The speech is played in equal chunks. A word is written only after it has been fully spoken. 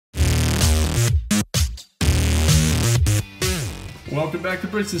Welcome back to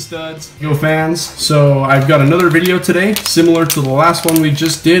BrickzNstudz, Yo fans. So I've got another video today, similar to the last one we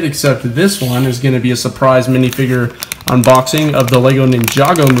just did, except this one is going to be a surprise minifigure unboxing of the Lego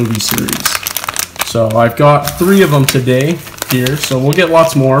Ninjago movie series. So I've got 3 of them today here, so we'll get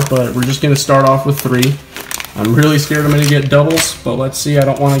lots more, but we're just going to start off with 3. I'm really scared I'm going to get doubles, but let's see. I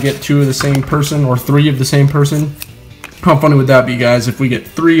don't want to get 2 of the same person or 3 of the same person. How funny would that be, guys, if we get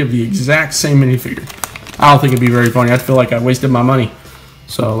 3 of the exact same minifigure? I don't think it'd be very funny. I'd feel like I wasted my money.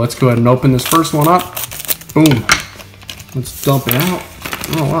 So let's go ahead and open this first one up. Boom. Let's dump it out.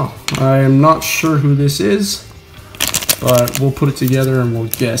 Oh, wow. I am not sure who this is, but we'll put it together and we'll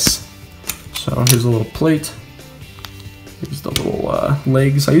guess. So here's a little plate. Here's the little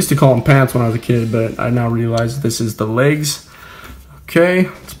legs. I used to call them pants when I was a kid, but I now realize this is the legs. Okay,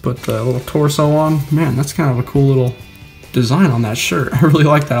 let's put the little torso on. Man, that's kind of a cool little design on that shirt. I really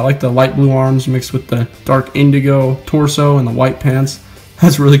like that. I like the light blue arms mixed with the dark indigo torso and the white pants.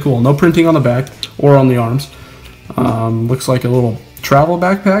 That's really cool. No printing on the back or on the arms. Looks like a little travel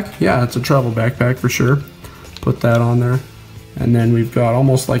backpack. Yeah, it's a travel backpack for sure. Put that on there. And then we've got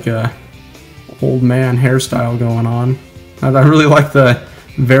almost like a old man hairstyle going on. I really like the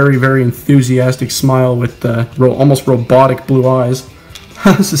very, very enthusiastic smile with the almost robotic blue eyes.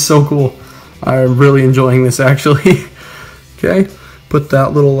 This is so cool. I'm really enjoying this actually. Okay, put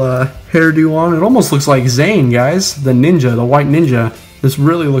that little hairdo on. It almost looks like Zane, guys. The ninja, the white ninja. This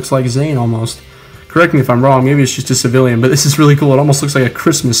really looks like Zane almost. Correct me if I'm wrong, maybe it's just a civilian, but this is really cool. It almost looks like a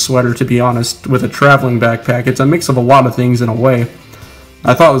Christmas sweater, to be honest, with a traveling backpack. It's a mix of a lot of things in a way.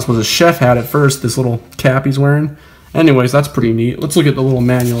 I thought this was a chef hat at first, this little cap he's wearing. Anyways, that's pretty neat. Let's look at the little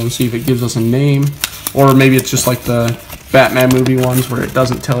manual and see if it gives us a name. Or maybe it's just like the Batman movie ones where it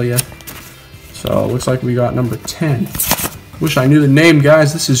doesn't tell you. So it looks like we got number 10. Wish I knew the name,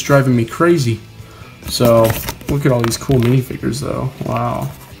 guys. This is driving me crazy. So, look at all these cool minifigures, though.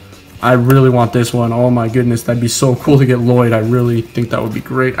 Wow. I really want this one. Oh my goodness, that'd be so cool to get Lloyd. I really think that would be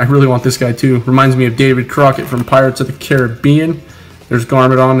great. I really want this guy, too. Reminds me of David Crockett from Pirates of the Caribbean. There's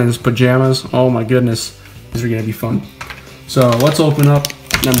Garment on in his pajamas. Oh my goodness. These are going to be fun. So, let's open up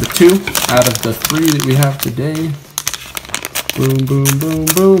number 2 out of the 3 that we have today. Boom, boom, boom,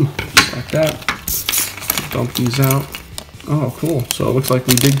 boom. Just like that. Dump these out. Oh, cool. So it looks like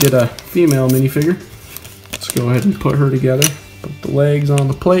we did get a female minifigure. Let's go ahead and put her together. Put the legs on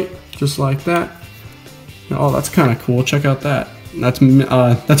the plate, just like that. Oh, that's kind of cool. Check out that.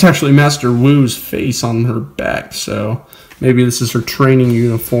 That's actually Master Wu's face on her back. So maybe this is her training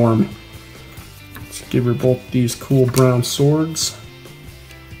uniform. Let's give her both these cool brown swords.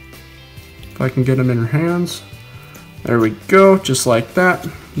 If I can get them in her hands. There we go, just like that.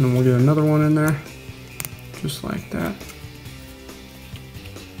 And then we'll get another one in there. Just like that.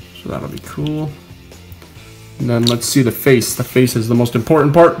 So that'll be cool. And then let's see the face. The face is the most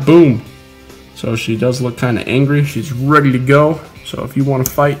important part. Boom. So she does look kind of angry. She's ready to go. So if you want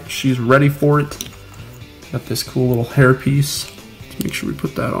to fight, she's ready for it. Got this cool little hair piece. Let's make sure we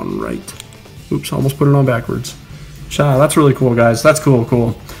put that on right. Oops, almost put it on backwards. That's really cool, guys. That's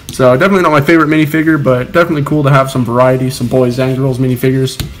cool. So definitely not my favorite minifigure, but definitely cool to have some variety, some boys and girls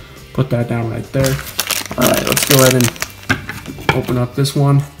minifigures. Put that down right there. Alright, let's go ahead and open up this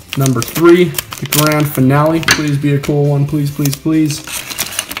one. Number 3, the grand finale. Please be a cool one. Please, please, please.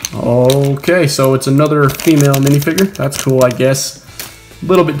 Okay, so it's another female minifigure. That's cool, I guess. A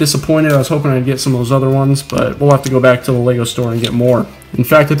little bit disappointed. I was hoping I'd get some of those other ones, but we'll have to go back to the Lego store and get more. In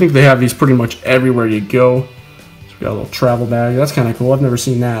fact, I think they have these pretty much everywhere you go. So we got a little travel bag. That's kind of cool. I've never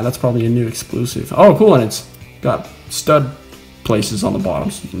seen that. That's probably a new exclusive. Oh, cool, and it's got stud places on the bottom,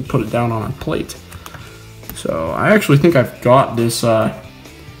 so you can put it down on our plate. So I actually think I've got this.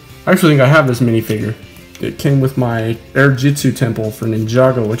 I actually think I have this minifigure. It came with my Air Jitsu temple for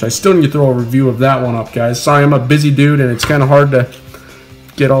Ninjago, which I still need to throw a review of that one up, guys. Sorry, I'm a busy dude, and it's kind of hard to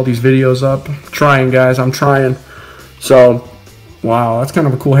get all these videos up. I'm trying, guys. I'm trying. So, wow, that's kind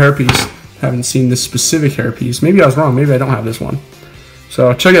of a cool hairpiece. Haven't seen this specific hairpiece. Maybe I was wrong. Maybe I don't have this one.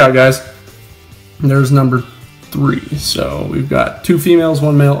 So check it out, guys. There's number 3. So we've got 2 females,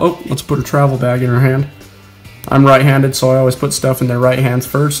 1 male. Oh, let's put a travel bag in her hand. I'm right-handed, so I always put stuff in their right hands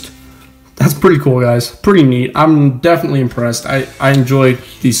first. That's pretty cool, guys. Pretty neat. I'm definitely impressed. I enjoy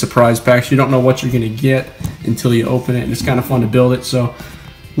these surprise packs. You don't know what you're going to get until you open it, and it's kind of fun to build it. So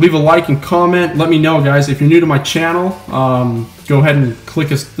leave a like and comment. Let me know, guys. If you're new to my channel, go ahead and click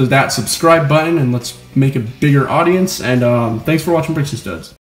that subscribe button, and let's make a bigger audience. And thanks for watching BrickzNstudz.